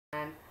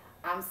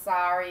I'm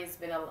sorry. It's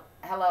been a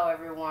hello,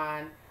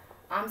 everyone.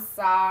 I'm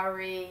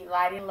sorry,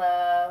 lighting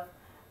love.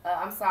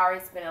 I'm sorry.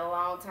 It's been a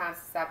long time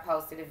since I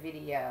posted a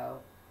video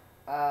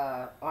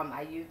on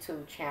my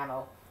YouTube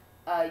channel.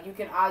 I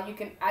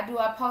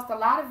post a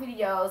lot of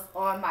videos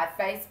on my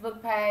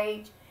Facebook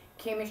page,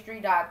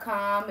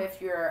 Kemancestry.com.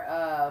 If you're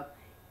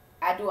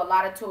I do a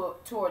lot of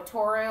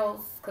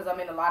tutorials because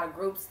I'm in a lot of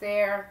groups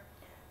there.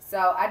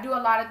 So I do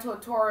a lot of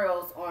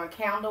tutorials on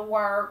candle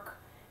work,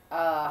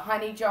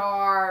 honey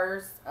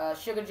jars,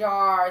 sugar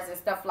jars, and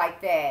stuff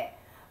like that.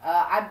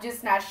 I'm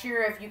just not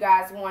sure if you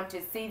guys want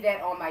to see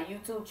that on my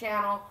YouTube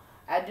channel.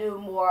 I do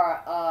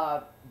more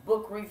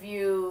book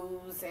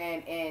reviews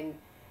and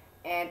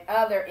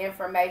other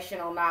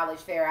informational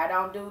knowledge there. I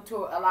don't do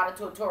a lot of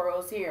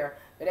tutorials here.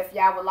 But if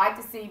y'all would like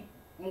to see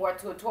more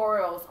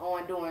tutorials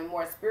on doing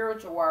more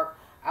spiritual work,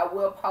 I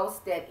will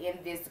post that in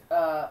this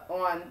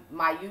on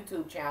my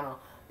YouTube channel.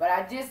 But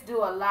I just do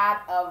a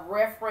lot of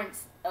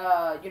reference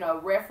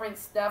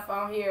stuff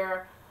on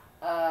here,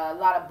 a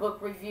lot of book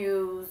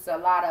reviews, a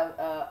lot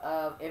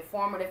of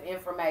informative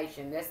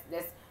information. That's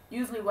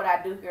usually what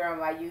I do here on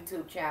my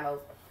YouTube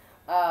channels.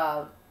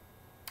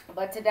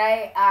 But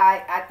today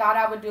I thought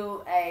I would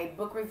do a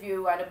book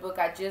review on a book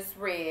I just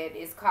read.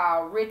 It's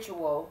called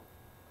Ritual.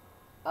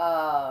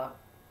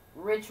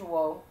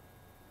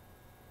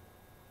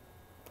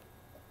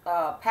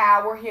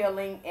 Power,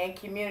 Healing, and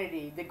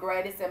Community, the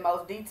greatest and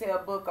most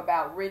detailed book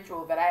about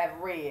ritual that I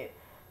have read,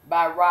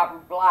 by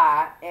Robert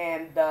Bly,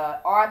 and the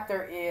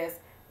author is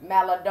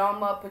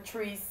Malidoma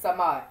Patrice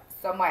Somay.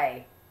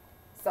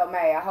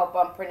 I hope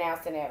I'm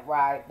pronouncing that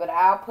right, but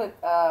I'll put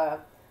the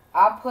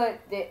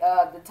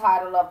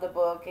title of the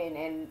book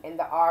and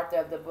the author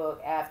of the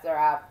book after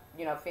I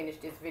finish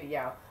this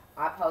video.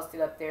 I post it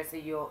up there so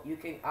you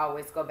can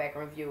always go back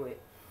and review it.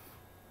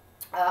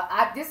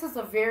 This is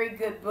a very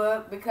good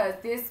book because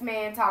this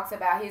man talks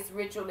about his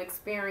ritual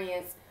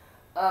experience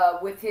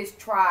with his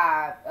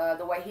tribe,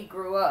 the way he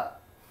grew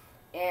up.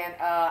 And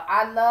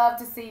I love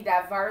to see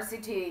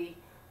diversity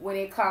when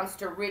it comes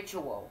to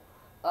ritual.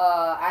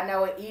 I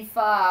know at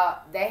Ifa,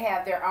 they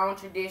have their own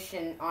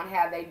tradition on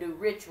how they do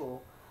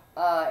ritual.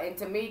 And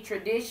to me,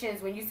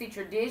 traditions, when you see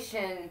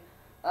tradition,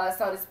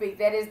 so to speak,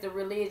 that is the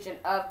religion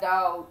of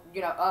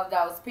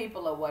those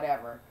people or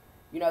whatever.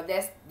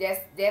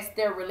 That's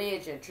their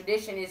religion.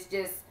 Tradition is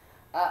just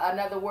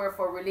another word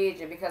for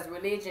religion because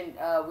religion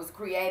was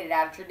created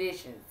out of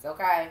traditions,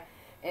 okay?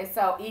 And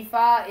so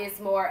Ifa is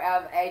more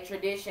of a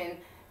tradition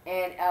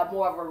and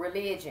more of a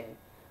religion.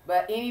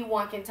 But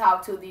anyone can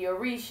talk to the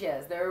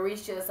Orishas. The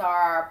Orishas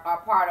are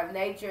part of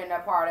nature and they're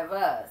part of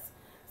us.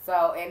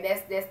 So, and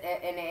that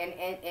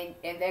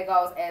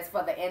goes as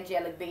for the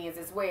angelic beings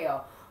as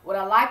well. What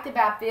I liked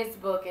about this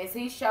book is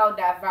he showed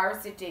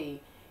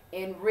diversity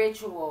in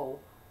ritual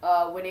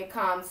when it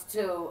comes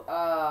to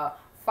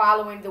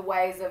following the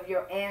ways of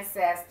your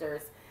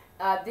ancestors.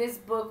 This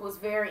book was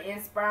very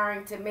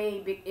inspiring to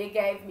me. It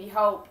gave me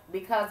hope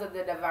because of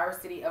the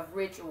diversity of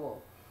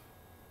ritual.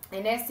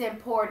 And that's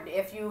important.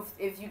 If you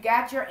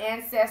got your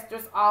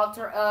ancestors'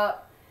 altar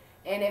up,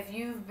 and if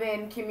you've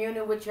been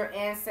communing with your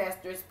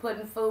ancestors,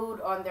 putting food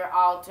on their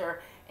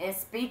altar and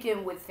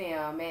speaking with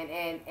them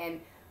and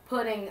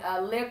putting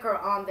liquor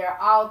on their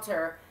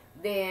altar,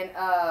 then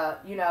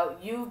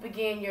you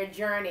begin your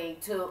journey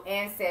to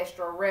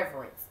ancestral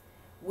reverence,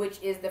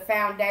 which is the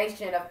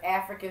foundation of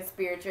African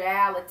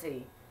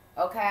spirituality.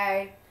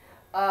 Okay,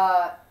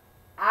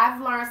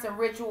 I've learned some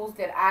rituals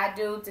that I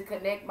do to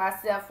connect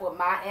myself with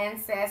my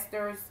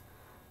ancestors,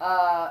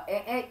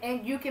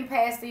 and you can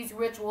pass these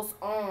rituals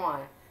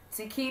on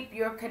to keep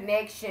your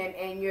connection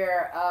and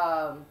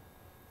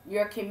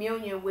your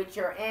communion with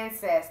your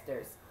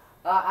ancestors.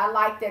 I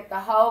like that the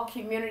whole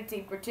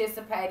community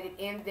participated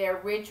in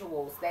their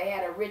rituals. They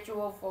had a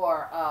ritual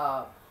for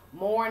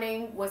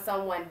mourning when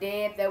someone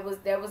dead. There was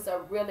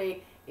a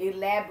really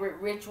elaborate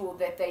ritual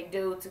that they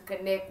do to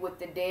connect with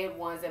the dead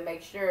ones and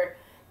make sure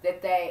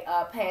that they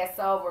pass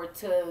over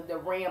to the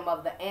realm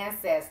of the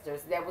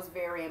ancestors. That was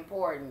very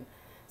important.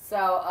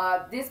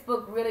 So this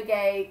book really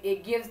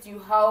gives you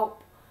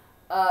hope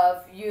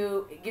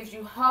it gives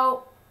you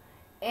hope,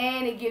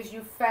 and it gives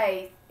you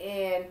faith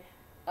in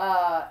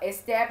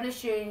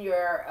establishing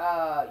your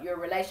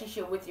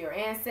relationship with your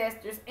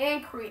ancestors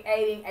and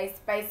creating a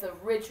space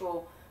of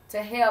ritual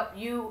to help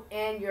you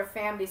and your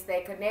family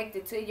stay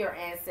connected to your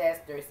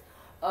ancestors.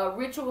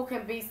 Ritual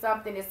can be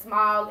something as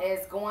small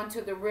as going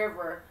to the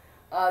river,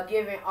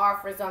 giving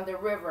offerings on the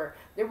river.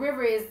 The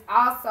river is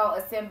also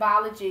a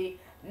symbology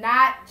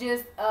not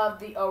just of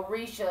the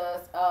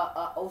Orishas,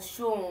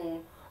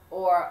 Oshun,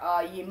 or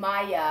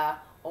Yemaya,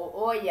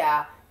 or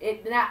Oya.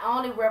 It not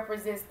only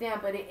represents them,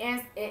 but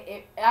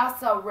it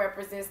also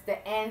represents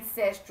the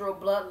ancestral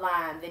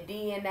bloodline, the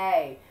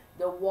DNA,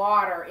 the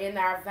water in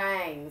our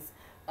veins,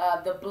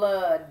 the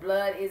blood.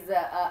 Blood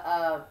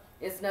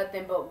is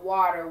nothing but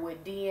water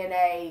with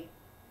DNA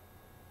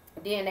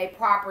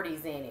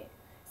properties in it.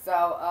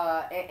 So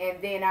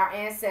and then our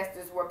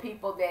ancestors were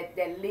people that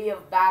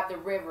lived by the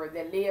river,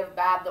 that lived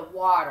by the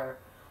water.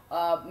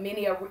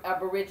 Many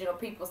Aboriginal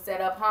people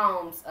set up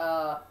homes.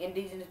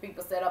 Indigenous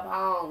people set up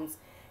homes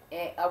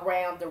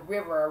around the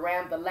river,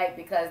 around the lake,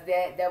 because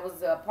that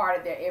was a part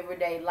of their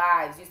everyday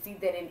lives. You see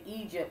that in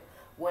Egypt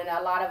when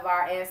a lot of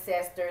our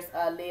ancestors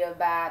lived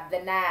by the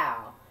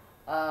Nile.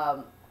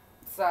 And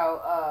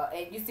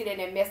you see that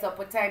in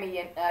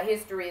Mesopotamian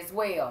history as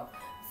well.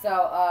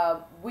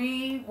 So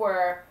we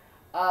were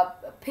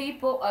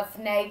people of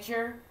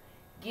nature.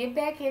 Get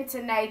back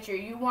into nature.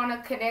 You want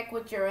to connect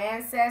with your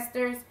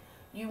ancestors.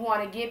 You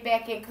want to get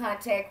back in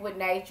contact with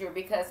nature,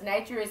 because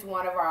nature is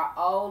one of our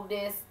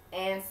oldest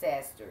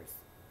ancestors.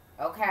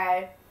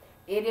 Okay?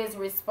 It is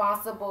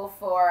responsible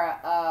for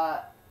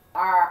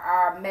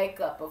our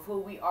makeup of who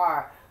we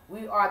are.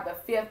 We are the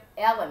fifth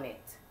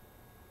element.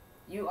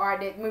 You are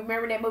the,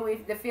 remember that movie,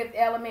 The Fifth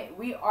Element?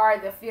 We are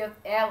the fifth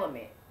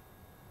element.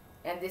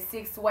 And the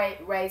sixth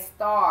ray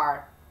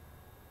star,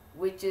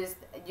 which is,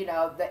 you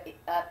know, the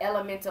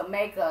elemental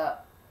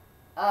makeup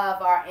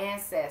of our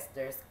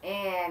ancestors,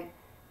 and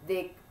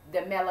the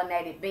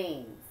melanated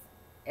beings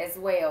as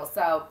well.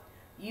 So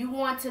you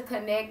want to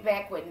connect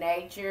back with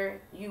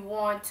nature. You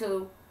want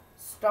to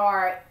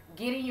start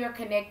getting your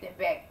connection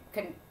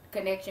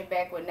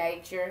back with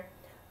nature.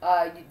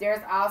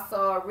 There's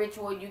also a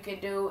ritual you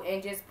can do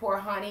and just pour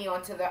honey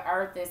onto the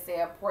earth and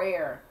say a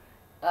prayer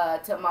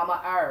to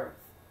Mama Earth.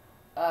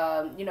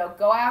 You know,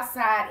 go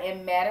outside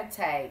and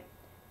meditate.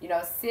 You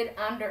know, sit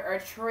under a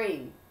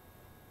tree.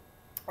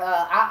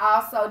 I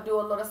also do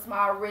a little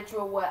small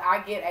ritual where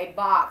I get a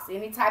box,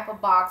 any type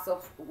of box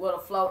will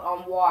float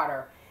on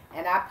water.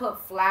 And I put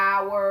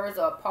flowers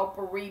or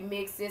potpourri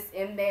mixes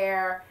in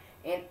there,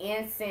 and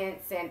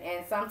incense,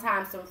 and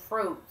sometimes some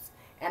fruits.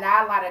 And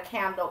I light a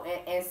candle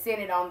and set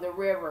it on the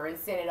river and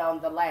set it on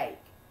the lake.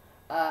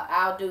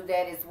 I'll do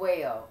that as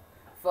well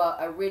for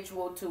a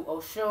ritual to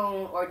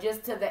Oshun, or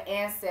just to the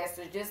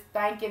ancestors, just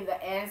thanking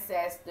the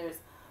ancestors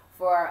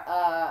for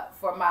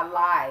my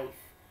life.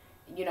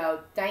 You know,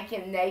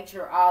 thanking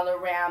nature all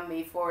around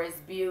me for its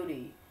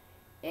beauty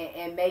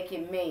and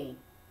making me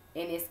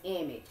in its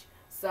image.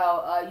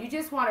 So you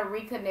just want to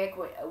reconnect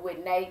with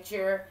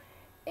nature,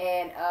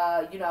 and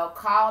you know,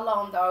 call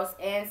on those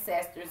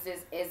ancestors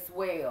as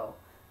well.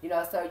 You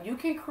know, so you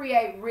can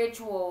create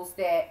rituals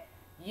that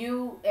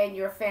you and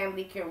your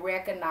family can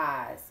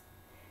recognize.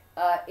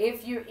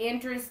 If you're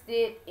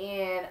interested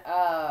in,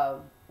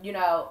 you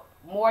know,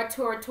 more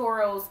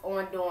tutorials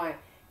on doing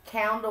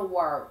candle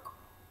work,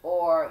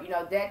 or, you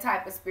know, that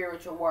type of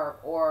spiritual work,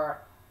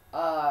 or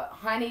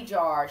honey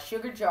jars,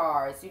 sugar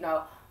jars, you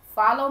know,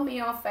 follow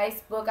me on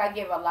Facebook. I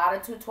give a lot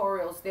of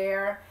tutorials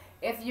there.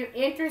 If you're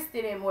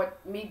interested in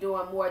me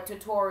doing more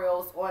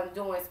tutorials on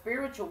doing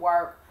spiritual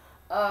work,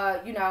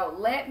 you know,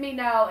 let me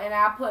know, and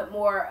I'll put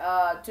more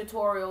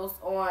tutorials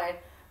on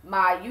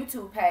my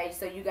YouTube page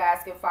so you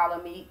guys can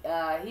follow me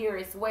here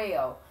as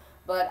well.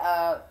 But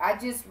I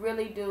just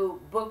really do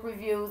book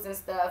reviews and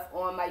stuff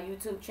on my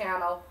YouTube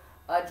channel,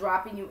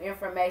 dropping you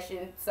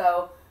information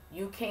so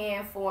you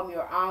can form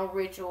your own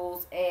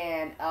rituals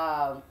and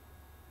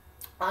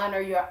honor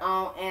your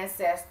own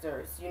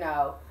ancestors, you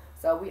know.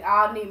 So we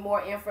all need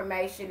more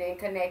information and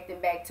connecting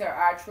back to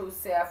our true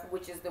self,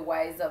 which is the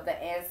ways of the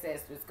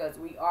ancestors, because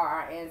we are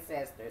our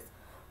ancestors.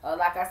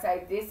 Like I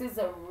say, this is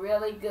a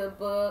really good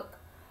book.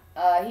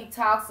 He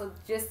talks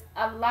just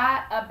a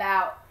lot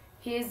about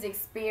his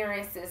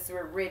experiences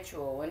with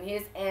ritual and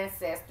his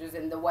ancestors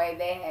and the way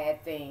they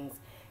had things,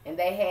 and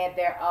they had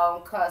their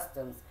own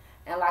customs.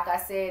 And like I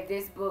said,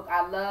 this book,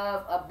 I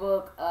love a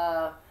book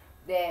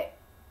that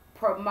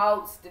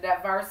promotes the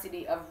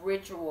diversity of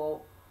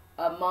ritual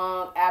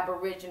among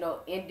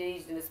Aboriginal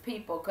indigenous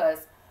people, because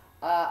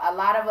a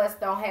lot of us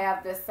don't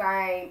have the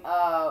same,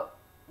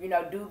 you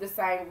know, do the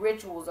same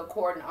rituals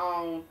according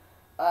on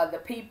the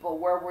people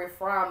where we're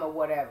from, or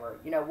whatever,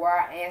 you know, where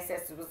our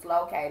ancestors was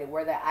located,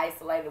 where they're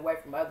isolated away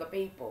from other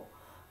people.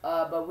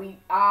 But we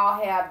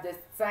all have the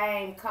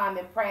same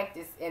common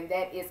practice, and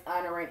that is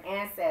honoring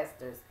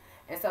ancestors.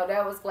 And so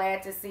that was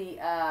glad to see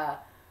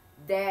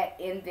that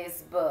in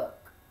this book.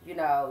 You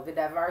know, the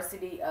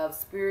diversity of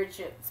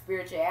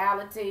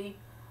spirituality,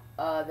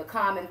 the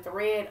common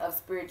thread of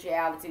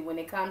spirituality when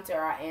it comes to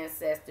our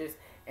ancestors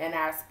and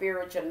our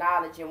spiritual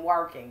knowledge and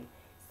working.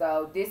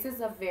 So this is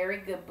a very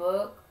good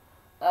book.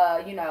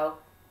 You know,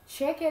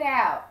 check it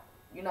out.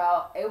 You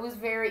know, it was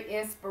very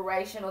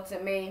inspirational to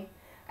me.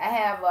 I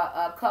have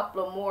a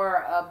couple of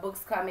more books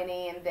coming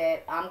in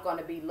that I'm going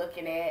to be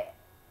looking at,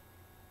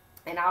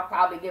 and I'll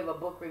probably give a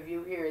book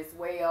review here as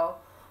well.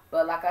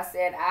 But like I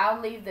said,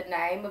 I'll leave the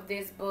name of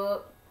this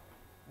book.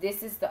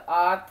 This is the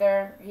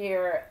author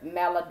here,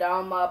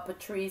 Malidoma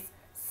Patrice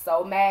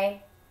Somé.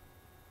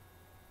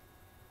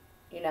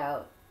 You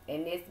know,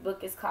 and this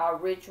book is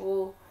called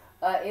Ritual.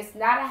 It's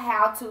not a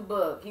how-to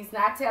book. He's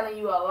not telling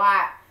you a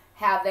lot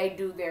how they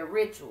do their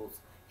rituals.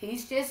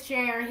 He's just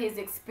sharing his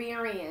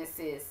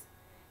experiences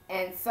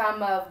and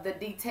some of the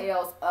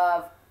details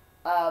of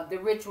the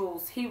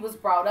rituals he was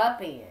brought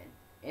up in,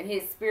 and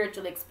his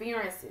spiritual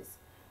experiences.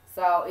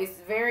 So it's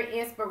very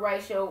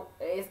inspirational.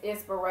 It's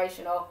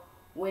inspirational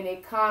when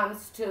it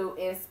comes to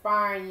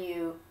inspiring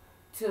you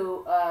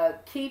to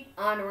keep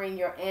honoring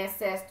your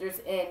ancestors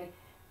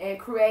and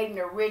creating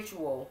a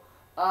ritual.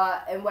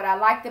 And what I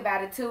liked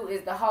about it too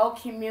is the whole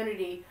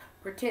community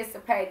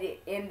participated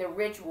in the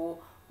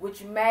ritual,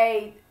 which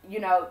made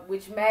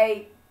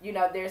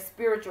their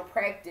spiritual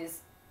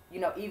practice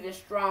even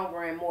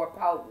stronger and more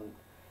potent.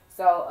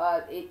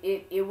 So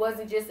it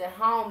wasn't just at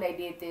home they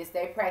did this;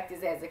 they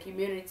practiced as a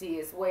community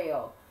as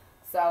well.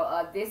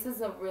 So this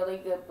is a really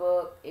good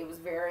book. It was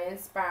very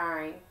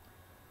inspiring.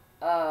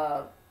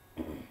 Uh,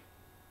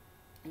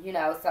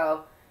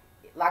 so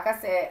like I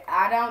said,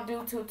 I don't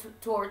do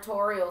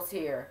tutorials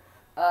here.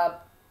 Uh,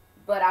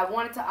 but I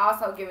wanted to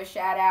also give a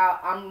shout out.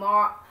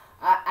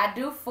 I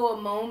do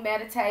full moon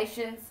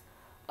meditations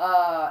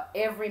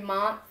every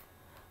month,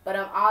 but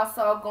I'm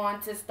also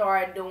going to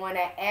start doing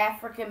an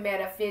African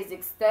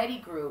metaphysics study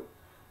group,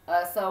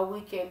 so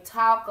we can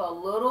talk a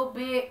little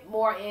bit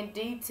more in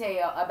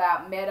detail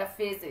about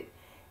metaphysics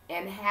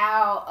and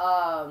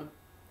how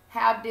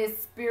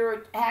this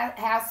spirit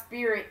how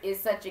spirit is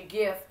such a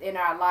gift in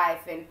our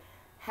life, and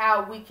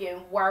how we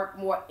can work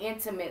more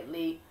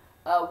intimately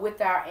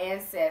with our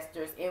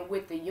ancestors and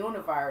with the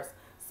universe.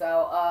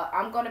 So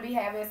I'm going to be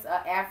having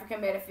an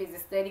African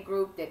metaphysics study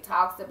group that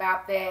talks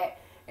about that.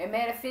 And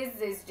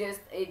metaphysics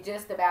is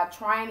just about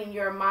training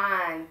your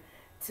mind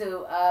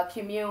to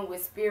commune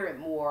with spirit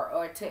more,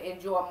 or to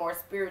enjoy more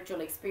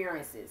spiritual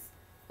experiences.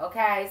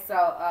 Okay,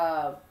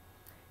 so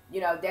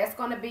that's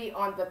going to be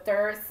on the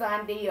third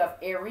Sunday of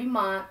every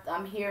month.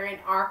 I'm here in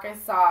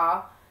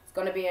Arkansas. It's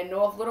going to be in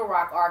North Little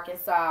Rock,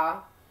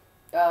 Arkansas.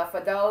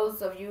 For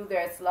those of you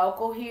that's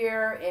local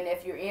here, and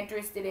if you're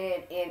interested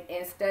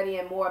in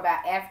studying more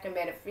about African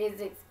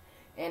metaphysics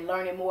and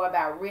learning more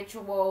about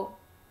ritual,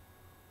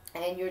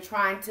 and you're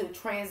trying to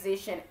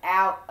transition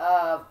out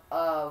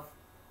of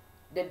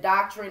the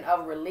doctrine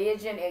of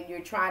religion, and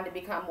you're trying to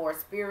become more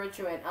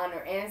spiritual and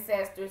honor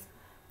ancestors,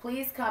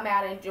 please come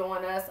out and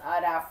join us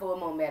at our full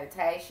moon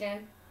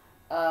meditation.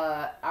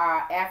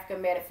 Our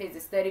African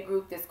metaphysics study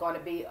group that's going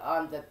to be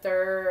on the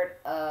third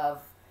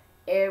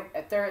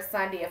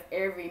Sunday of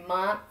every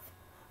month.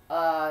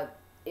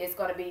 It's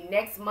going to be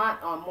next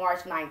month on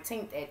March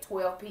 19th at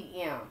 12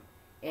 p.m.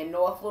 in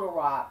North Little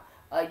Rock.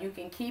 You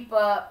can keep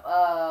up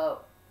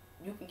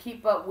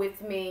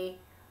with me,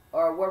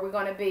 or where we're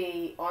going to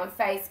be, on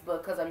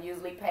Facebook, because I'm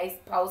usually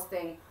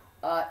posting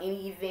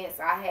any events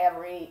I have,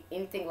 or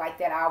anything like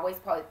that. I always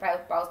post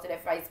it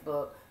at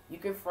Facebook. You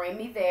can friend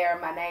me there.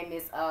 My name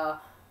is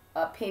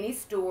Penny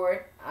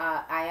Stewart.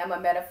 I am a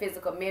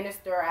metaphysical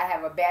minister. I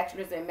have a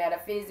bachelor's in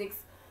metaphysics.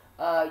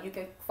 You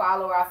can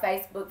follow our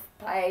Facebook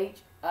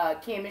page,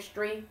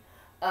 Kemancestry.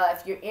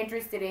 If you're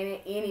interested in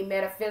any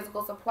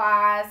metaphysical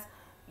supplies,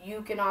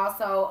 you can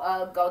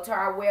also go to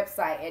our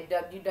website at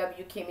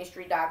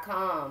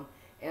www.kemancestry.com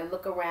and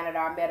look around at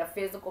our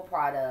metaphysical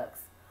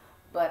products.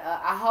 But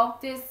I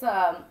hope this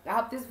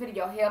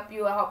video helped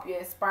you. I hope it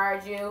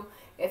inspired you.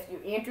 If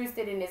you're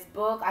interested in this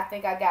book, I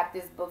think I got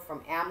this book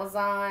from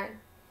Amazon,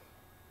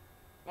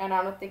 and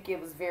I don't think it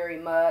was very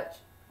much.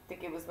 I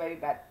think it was maybe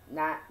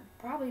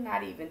probably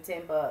not even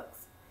 $10.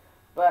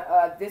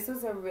 But this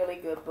is a really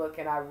good book,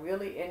 and I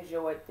really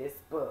enjoyed this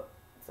book.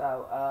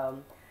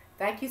 So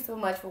thank you so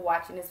much for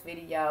watching this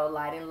video.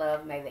 Light and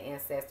love. May the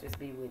ancestors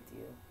be with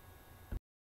you.